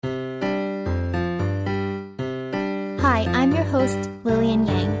your host, Lillian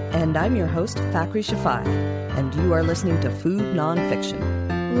Yang. And I'm your host, Fakhri Shafai. And you are listening to Food Nonfiction.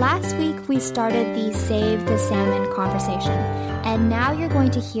 Last week, we started the Save the Salmon conversation. And now you're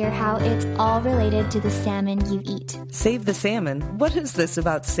going to hear how it's all related to the salmon you eat. Save the salmon? What is this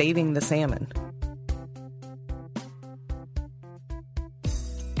about saving the salmon?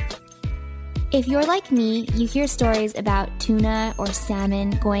 If you're like me, you hear stories about tuna or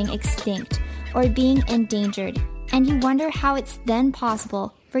salmon going extinct or being endangered, and you wonder how it's then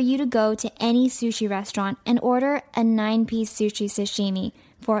possible for you to go to any sushi restaurant and order a 9-piece sushi sashimi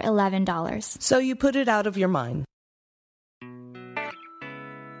for $11. So you put it out of your mind.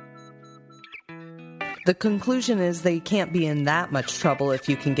 The conclusion is they can't be in that much trouble if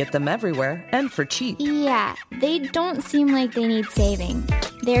you can get them everywhere and for cheap. Yeah, they don't seem like they need saving.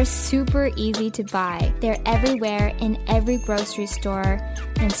 They're super easy to buy. They're everywhere in every grocery store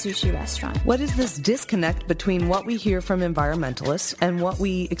and sushi restaurant. What is this disconnect between what we hear from environmentalists and what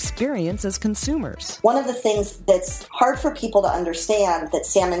we experience as consumers? One of the things that's hard for people to understand, that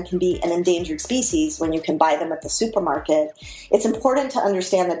salmon can be an endangered species when you can buy them at the supermarket. It's important to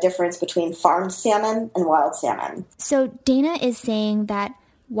understand the difference between farmed salmon and wild salmon. So Dana is saying that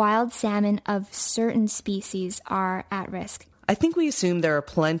wild salmon of certain species are at risk. I think we assume there are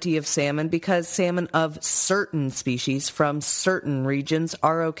plenty of salmon because salmon of certain species from certain regions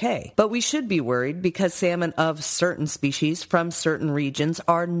are okay. But we should be worried because salmon of certain species from certain regions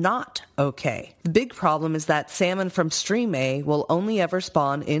are not okay. The big problem is that salmon from Stream A will only ever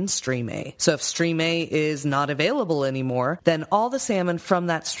spawn in Stream A. So if Stream A is not available anymore, then all the salmon from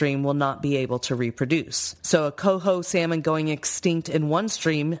that stream will not be able to reproduce. So a coho salmon going extinct in one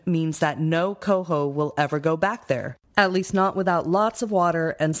stream means that no coho will ever go back there. At least not without lots of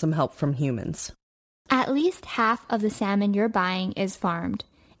water and some help from humans. At least half of the salmon you're buying is farmed.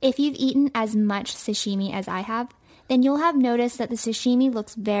 If you've eaten as much sashimi as I have, then you'll have noticed that the sashimi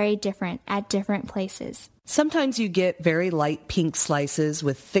looks very different at different places. Sometimes you get very light pink slices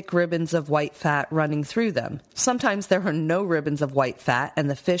with thick ribbons of white fat running through them. Sometimes there are no ribbons of white fat and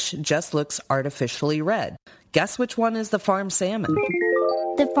the fish just looks artificially red. Guess which one is the farmed salmon?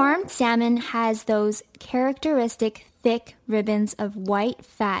 The farmed salmon has those characteristic thick ribbons of white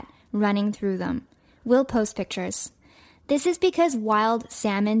fat running through them. We'll post pictures. This is because wild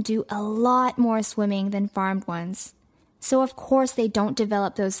salmon do a lot more swimming than farmed ones. So of course they don't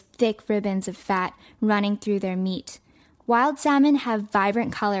develop those thick ribbons of fat running through their meat. Wild salmon have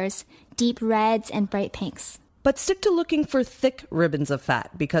vibrant colors, deep reds and bright pinks. But stick to looking for thick ribbons of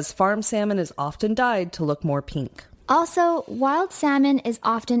fat because farmed salmon is often dyed to look more pink. Also, wild salmon is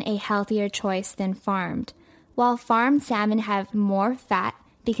often a healthier choice than farmed. While farmed salmon have more fat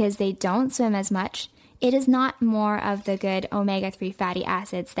because they don't swim as much, it is not more of the good omega-3 fatty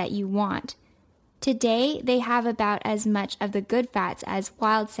acids that you want. Today, they have about as much of the good fats as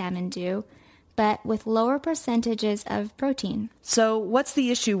wild salmon do, but with lower percentages of protein. So, what's the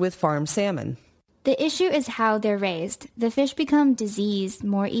issue with farmed salmon? The issue is how they're raised. The fish become diseased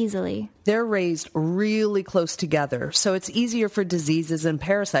more easily. They're raised really close together, so it's easier for diseases and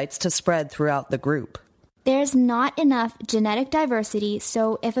parasites to spread throughout the group. There's not enough genetic diversity,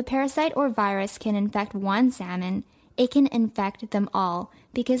 so if a parasite or virus can infect one salmon, it can infect them all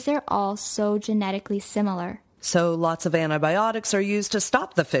because they're all so genetically similar. So lots of antibiotics are used to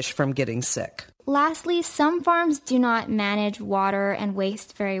stop the fish from getting sick. Lastly, some farms do not manage water and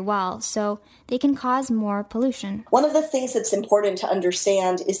waste very well, so they can cause more pollution. One of the things that's important to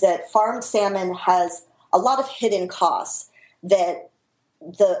understand is that farmed salmon has a lot of hidden costs that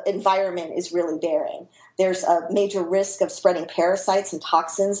the environment is really bearing. There's a major risk of spreading parasites and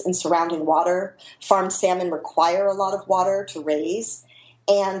toxins in surrounding water. Farmed salmon require a lot of water to raise,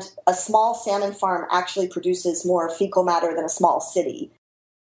 and a small salmon farm actually produces more fecal matter than a small city.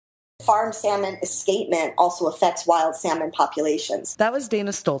 Farmed salmon escapement also affects wild salmon populations. That was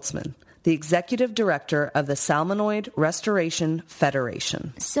Dana Stoltzman, the executive director of the Salmonoid Restoration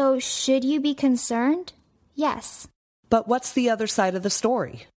Federation. So should you be concerned? Yes. But what's the other side of the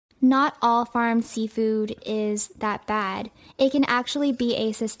story? Not all farmed seafood is that bad. It can actually be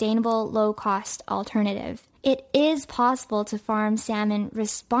a sustainable, low-cost alternative. It is possible to farm salmon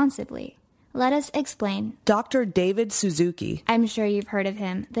responsibly. Let us explain. Dr. David Suzuki, I'm sure you've heard of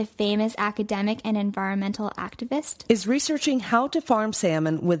him, the famous academic and environmental activist, is researching how to farm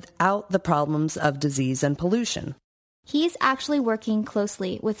salmon without the problems of disease and pollution. He's actually working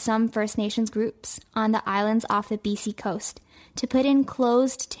closely with some First Nations groups on the islands off the BC coast to put in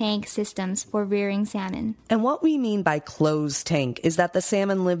closed tank systems for rearing salmon. And what we mean by closed tank is that the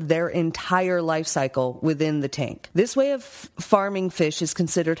salmon live their entire life cycle within the tank. This way of farming fish is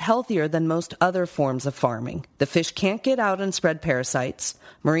considered healthier than most other forms of farming. The fish can't get out and spread parasites.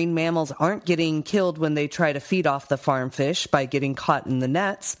 Marine mammals aren't getting killed when they try to feed off the farm fish by getting caught in the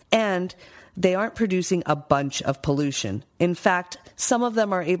nets. And they aren't producing a bunch of pollution. In fact, some of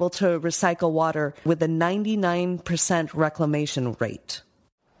them are able to recycle water with a 99% reclamation rate.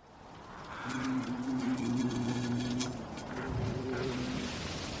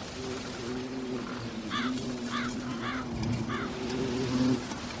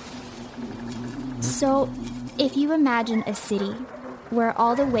 So, if you imagine a city where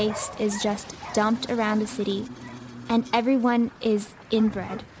all the waste is just dumped around the city and everyone is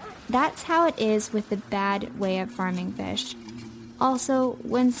inbred, that's how it is with the bad way of farming fish. Also,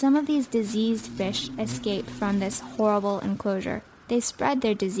 when some of these diseased fish escape from this horrible enclosure, they spread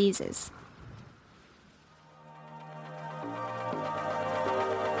their diseases.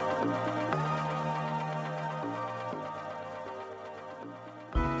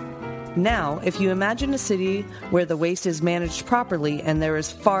 Now, if you imagine a city where the waste is managed properly and there is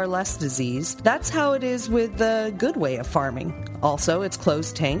far less disease, that's how it is with the good way of farming. Also, it's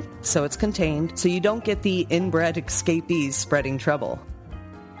closed tank, so it's contained, so you don't get the inbred escapees spreading trouble.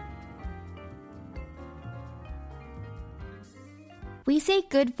 We say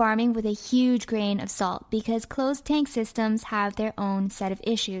good farming with a huge grain of salt because closed tank systems have their own set of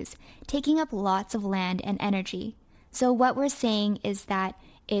issues, taking up lots of land and energy. So what we're saying is that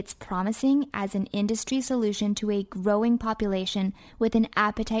it's promising as an industry solution to a growing population with an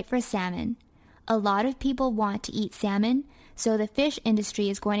appetite for salmon. A lot of people want to eat salmon, so the fish industry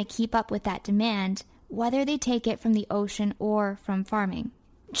is going to keep up with that demand, whether they take it from the ocean or from farming.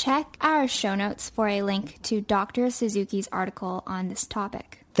 Check our show notes for a link to Dr. Suzuki's article on this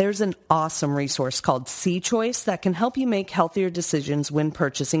topic. There's an awesome resource called Sea Choice that can help you make healthier decisions when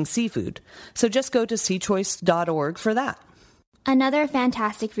purchasing seafood. So just go to seachoice.org for that. Another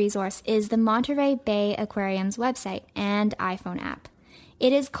fantastic resource is the Monterey Bay Aquarium's website and iPhone app.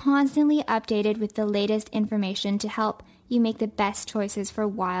 It is constantly updated with the latest information to help you make the best choices for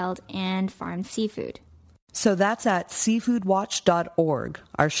wild and farmed seafood. So that's at seafoodwatch.org.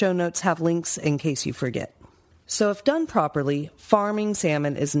 Our show notes have links in case you forget. So if done properly, farming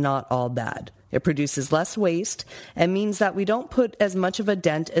salmon is not all bad. It produces less waste and means that we don't put as much of a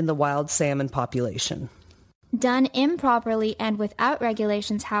dent in the wild salmon population. Done improperly and without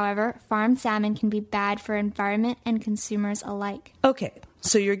regulations, however, farmed salmon can be bad for environment and consumers alike. Okay,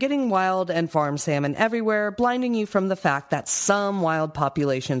 so you're getting wild and farm salmon everywhere, blinding you from the fact that some wild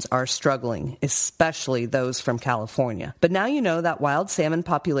populations are struggling, especially those from California. But now you know that wild salmon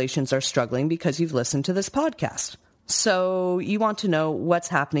populations are struggling because you've listened to this podcast. So you want to know what's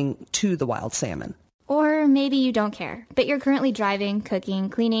happening to the wild salmon. Or maybe you don't care, but you're currently driving, cooking,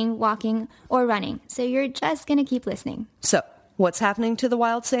 cleaning, walking, or running, so you're just going to keep listening. So, what's happening to the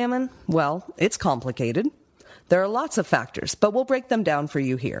wild salmon? Well, it's complicated. There are lots of factors, but we'll break them down for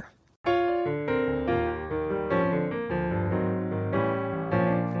you here.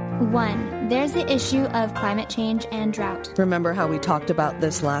 1. There's the issue of climate change and drought. Remember how we talked about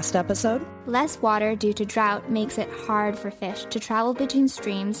this last episode? Less water due to drought makes it hard for fish to travel between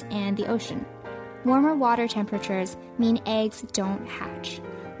streams and the ocean. Warmer water temperatures mean eggs don't hatch.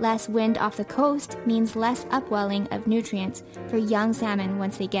 Less wind off the coast means less upwelling of nutrients for young salmon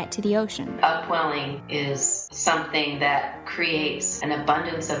once they get to the ocean. Upwelling is something that creates an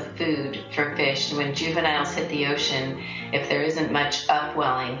abundance of food for fish. And when juveniles hit the ocean, if there isn't much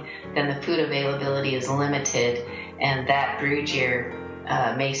upwelling, then the food availability is limited, and that brood year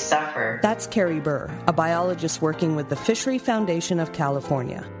may suffer. That's Carrie Burr, a biologist working with the Fishery Foundation of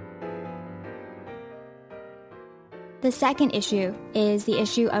California. The second issue is the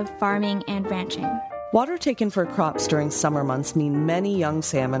issue of farming and ranching. Water taken for crops during summer months mean many young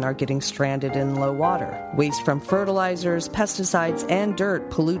salmon are getting stranded in low water. Waste from fertilizers, pesticides, and dirt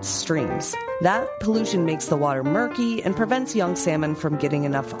pollutes streams. That pollution makes the water murky and prevents young salmon from getting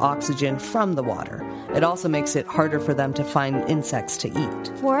enough oxygen from the water. It also makes it harder for them to find insects to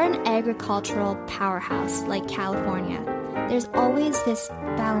eat. For an agricultural powerhouse like California, there's always this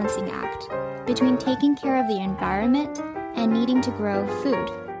balancing act between taking care of the environment and needing to grow food.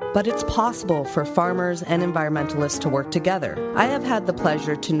 But it's possible for farmers and environmentalists to work together. I have had the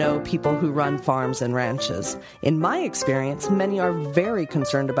pleasure to know people who run farms and ranches. In my experience, many are very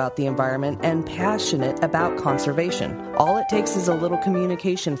concerned about the environment and passionate about conservation. All it takes is a little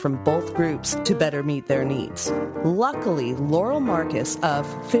communication from both groups to better meet their needs. Luckily, Laurel Marcus of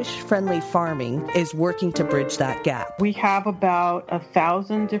Fish Friendly Farming is working to bridge that gap. We have about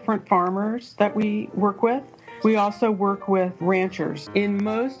 1,000 different farmers that we work with. We also work with ranchers. In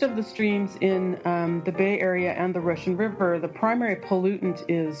most of the streams in the Bay Area and the Russian River, the primary pollutant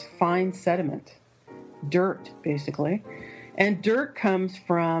is fine sediment, dirt, basically. And dirt comes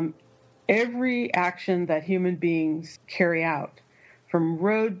from every action that human beings carry out, from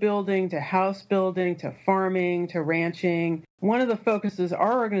road building to house building to farming to ranching. One of the focuses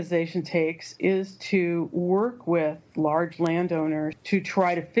our organization takes is to work with large landowners to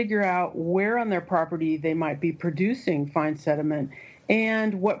try to figure out where on their property they might be producing fine sediment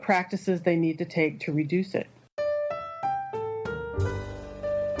and what practices they need to take to reduce it.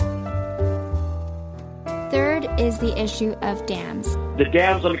 Third is the issue of dams. The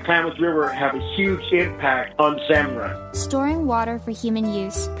dams on the Klamath River have a huge impact on salmon run. Storing water for human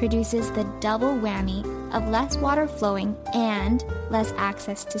use produces the double whammy of less water flowing and less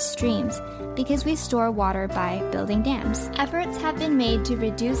access to streams because we store water by building dams. Efforts have been made to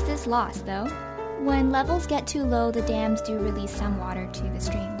reduce this loss, though. When levels get too low, the dams do release some water to the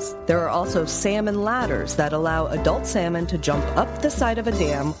streams. There are also salmon ladders that allow adult salmon to jump up the side of a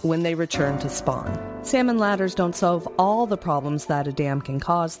dam when they return to spawn. Salmon ladders don't solve all the problems that a dam can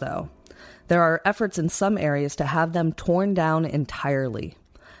cause, though. There are efforts in some areas to have them torn down entirely.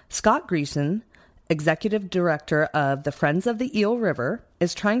 Scott Greason, executive director of the Friends of the Eel River,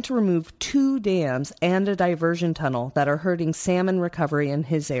 is trying to remove 2 dams and a diversion tunnel that are hurting salmon recovery in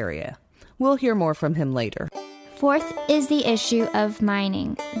his area. We'll hear more from him later. Fourth is the issue of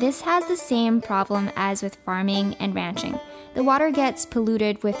mining. This has the same problem as with farming and ranching. The water gets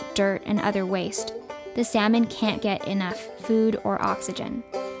polluted with dirt and other waste. The salmon can't get enough food or oxygen.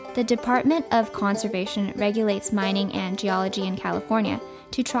 The Department of Conservation regulates mining and geology in California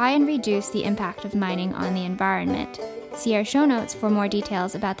to try and reduce the impact of mining on the environment. See our show notes for more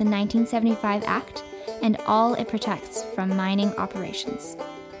details about the 1975 Act and all it protects from mining operations.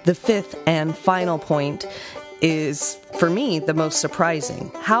 The fifth and final point is, for me, the most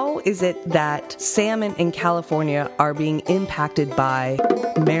surprising. How is it that salmon in California are being impacted by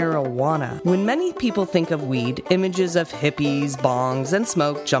marijuana? When many people think of weed, images of hippies, bongs, and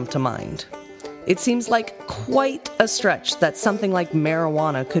smoke jump to mind. It seems like quite a stretch that something like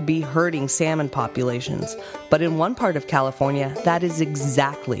marijuana could be hurting salmon populations, but in one part of California, that is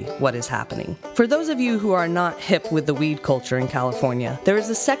exactly what is happening. For those of you who are not hip with the weed culture in California, there is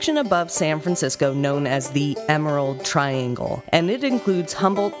a section above San Francisco known as the Emerald Triangle, and it includes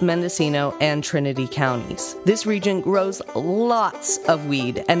Humboldt, Mendocino, and Trinity counties. This region grows lots of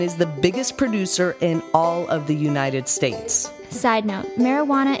weed and is the biggest producer in all of the United States. Side note,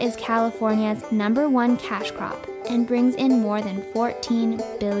 marijuana is California's #1 cash crop and brings in more than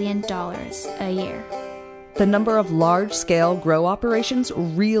 $14 billion a year. The number of large-scale grow operations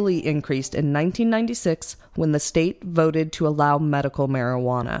really increased in 1996 when the state voted to allow medical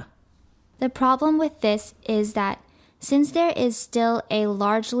marijuana. The problem with this is that since there is still a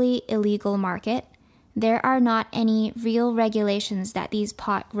largely illegal market, there are not any real regulations that these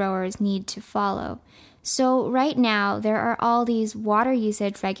pot growers need to follow. So right now, there are all these water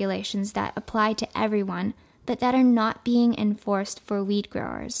usage regulations that apply to everyone, but that are not being enforced for weed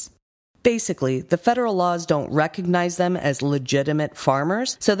growers. Basically, the federal laws don't recognize them as legitimate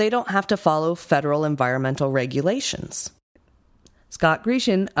farmers, so they don't have to follow federal environmental regulations. Scott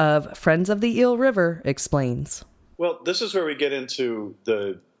Greason of Friends of the Eel River explains. Well, this is where we get into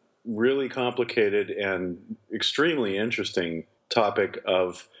the really complicated and extremely interesting topic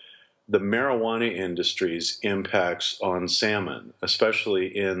of the marijuana industry's impacts on salmon, especially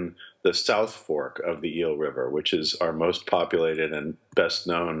in the South Fork of the Eel River, which is our most populated and best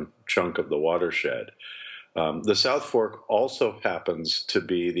known chunk of the watershed. The South Fork also happens to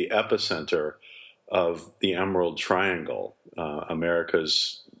be the epicenter of the Emerald Triangle,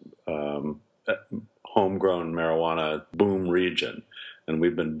 America's homegrown marijuana boom region. And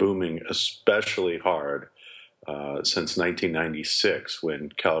we've been booming especially hard since 1996, when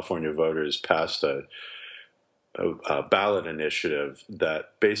California voters passed a ballot initiative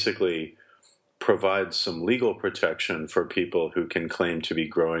that basically provides some legal protection for people who can claim to be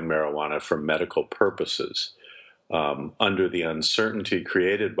growing marijuana for medical purposes. Under the uncertainty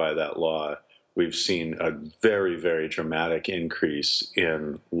created by that law, we've seen a very, very dramatic increase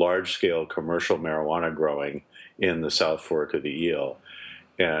in large-scale commercial marijuana growing in the South Fork of the Eel.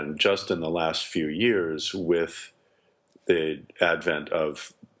 And just in the last few years, with the advent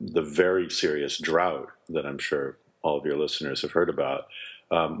of the very serious drought that I'm sure all of your listeners have heard about,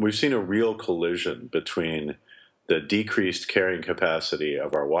 we've seen a real collision between the decreased carrying capacity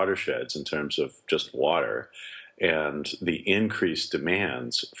of our watersheds in terms of just water and the increased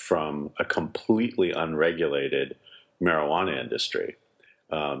demands from a completely unregulated marijuana industry.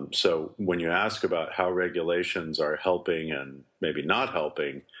 So when you ask about how regulations are helping and maybe not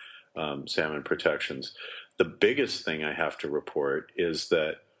helping salmon protections, the biggest thing I have to report is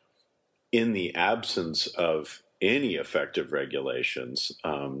that in the absence of any effective regulations,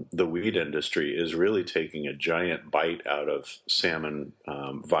 the weed industry is really taking a giant bite out of salmon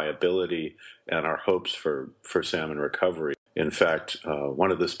viability and our hopes for salmon recovery. In fact,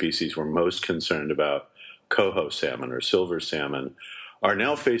 one of the species we're most concerned about, coho salmon or silver salmon, are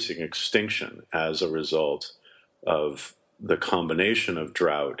now facing extinction as a result of the combination of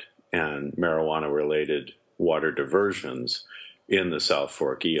drought and marijuana-related water diversions in the South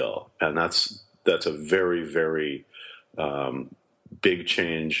Fork eel. And that's a very, very big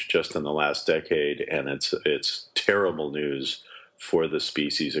change just in the last decade, and it's terrible news for the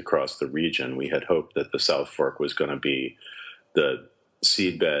species across the region. We had hoped that the South Fork was going to be the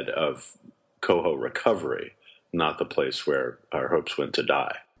seedbed of coho recovery, not the place where our hopes went to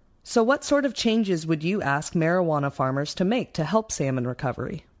die. So what sort of changes would you ask marijuana farmers to make to help salmon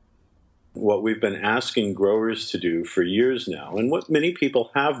recovery? What we've been asking growers to do for years now, and what many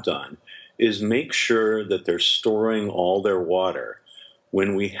people have done, is make sure that they're storing all their water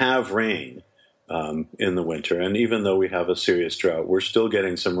when we have rain in the winter. And even though we have a serious drought, we're still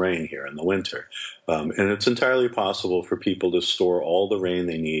getting some rain here in the winter. And it's entirely possible for people to store all the rain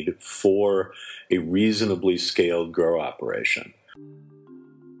they need for a reasonably scaled grow operation.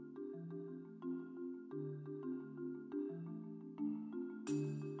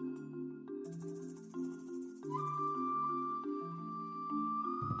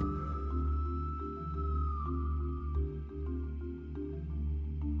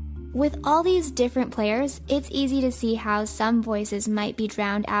 With all these different players, it's easy to see how some voices might be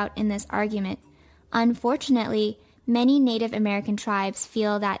drowned out in this argument. Unfortunately, many Native American tribes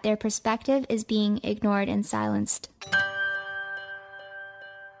feel that their perspective is being ignored and silenced.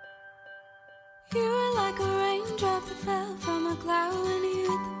 You were like a raindrop that fell from a cloud when you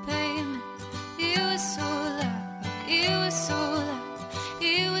hit the pavement. You were so loud, you were so loud,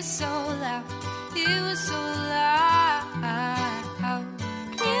 you were so loud, you were so loud.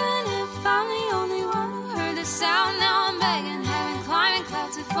 I'm the only one who heard the sound. Now I'm begging heaven, climbing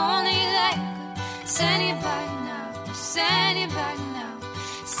clouds. If only they could send you back now, send you back now,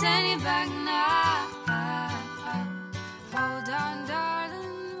 send you back now. Hold on,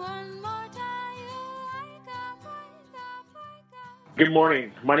 darling, one more time. Wake up, wake up, wake up. Good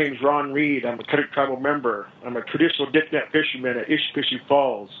morning. My name is Ron Reed. I'm a Kuduk tribal member. I'm a traditional dip net fisherman at Ishpishie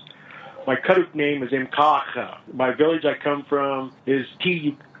Falls. My Kuduk name is Mkaka. My village I come from is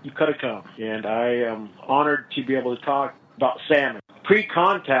Yucatecum, and I am honored to be able to talk about salmon.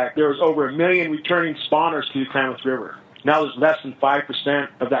 Pre-contact, there was over 1 million returning spawners to the Klamath River. Now there's less than 5%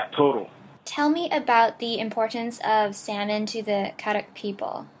 of that total. Tell me about the importance of salmon to the Kuduk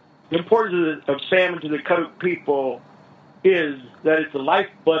people. The importance of salmon to the Kuduk people is that it's the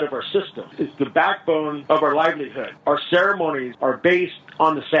lifeblood of our system. It's the backbone of our livelihood. Our ceremonies are based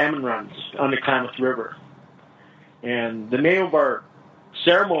on the salmon runs on the Klamath River. And the name of our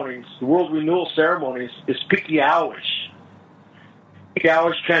ceremonies, the World Renewal Ceremonies, is Pikiawish.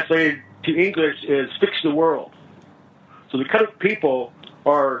 Pikiawish translated to English is Fix the World. So the Kuduk people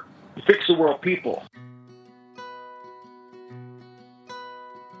are the Fix the World people.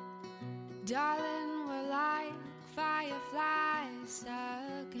 Darling, we're like fireflies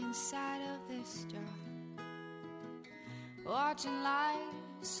stuck inside of this jar, watching light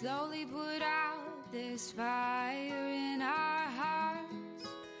slowly put out this fire in our hearts.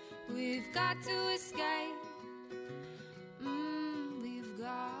 We've got to escape. We've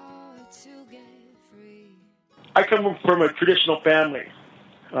got to get free. I come from a traditional family.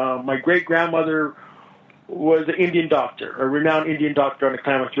 My great-grandmother was an Indian doctor, a renowned Indian doctor on the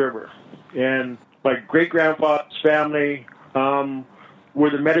Klamath River. And my great-grandfather's family were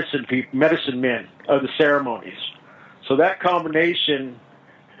the medicine men of the ceremonies. So that combination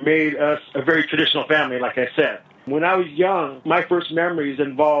made us a very traditional family, like I said. When I was young, my first memories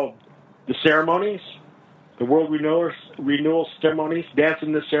involved the ceremonies, the World Renewal ceremonies,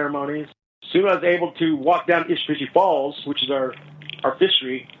 dancing the ceremonies. Soon I was able to walk down Ishpishie Falls, which is our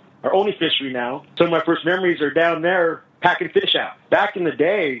fishery, our only fishery now. Some of my first memories are down there packing fish out. Back in the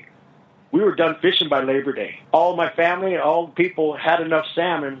day, we were done fishing by Labor Day. All my family, all people had enough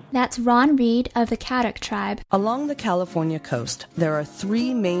salmon. That's Ron Reed of the Caddock Tribe. Along the California coast, there are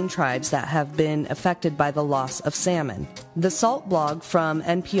 3 main tribes that have been affected by the loss of salmon. The Salt blog from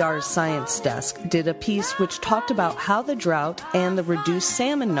NPR's Science Desk did a piece which talked about how the drought and the reduced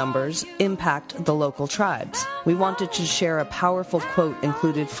salmon numbers impact the local tribes. We wanted to share a powerful quote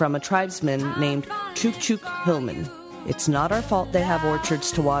included from a tribesman named Chukchuk Hillman. It's not our fault they have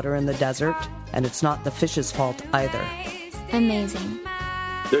orchards to water in the desert, and it's not the fish's fault either. Amazing.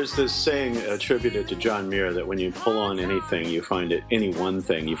 There's this saying attributed to John Muir that when you pull on anything, you find it, any one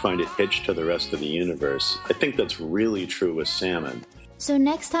thing, you find it hitched to the rest of the universe. I think that's really true with salmon. So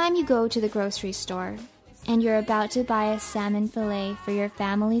next time you go to the grocery store and you're about to buy a salmon fillet for your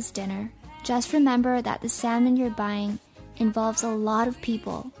family's dinner, just remember that the salmon you're buying involves a lot of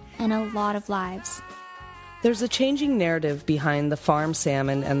people and a lot of lives. There's a changing narrative behind the farm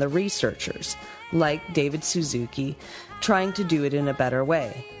salmon and the researchers, like David Suzuki, trying to do it in a better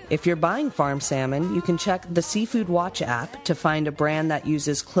way. If you're buying farm salmon, you can check the Seafood Watch app to find a brand that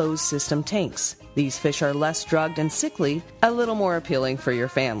uses closed-system tanks. These fish are less drugged and sickly, a little more appealing for your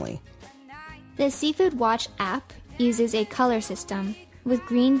family. The Seafood Watch app uses a color system, with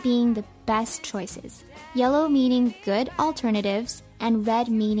green being the best choices, yellow meaning good alternatives, and red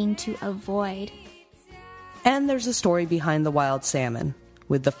meaning to avoid. And there's a story behind the wild salmon,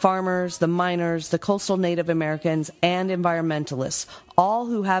 with the farmers, the miners, the coastal Native Americans, and environmentalists, all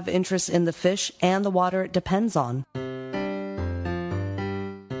who have interests in the fish and the water it depends on.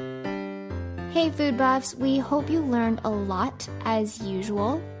 Hey food buffs, we hope you learned a lot as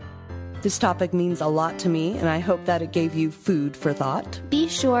usual. This topic means a lot to me, and I hope that it gave you food for thought. Be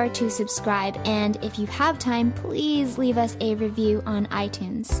sure to subscribe, and if you have time, please leave us a review on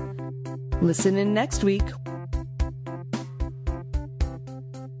iTunes. Listen in next week.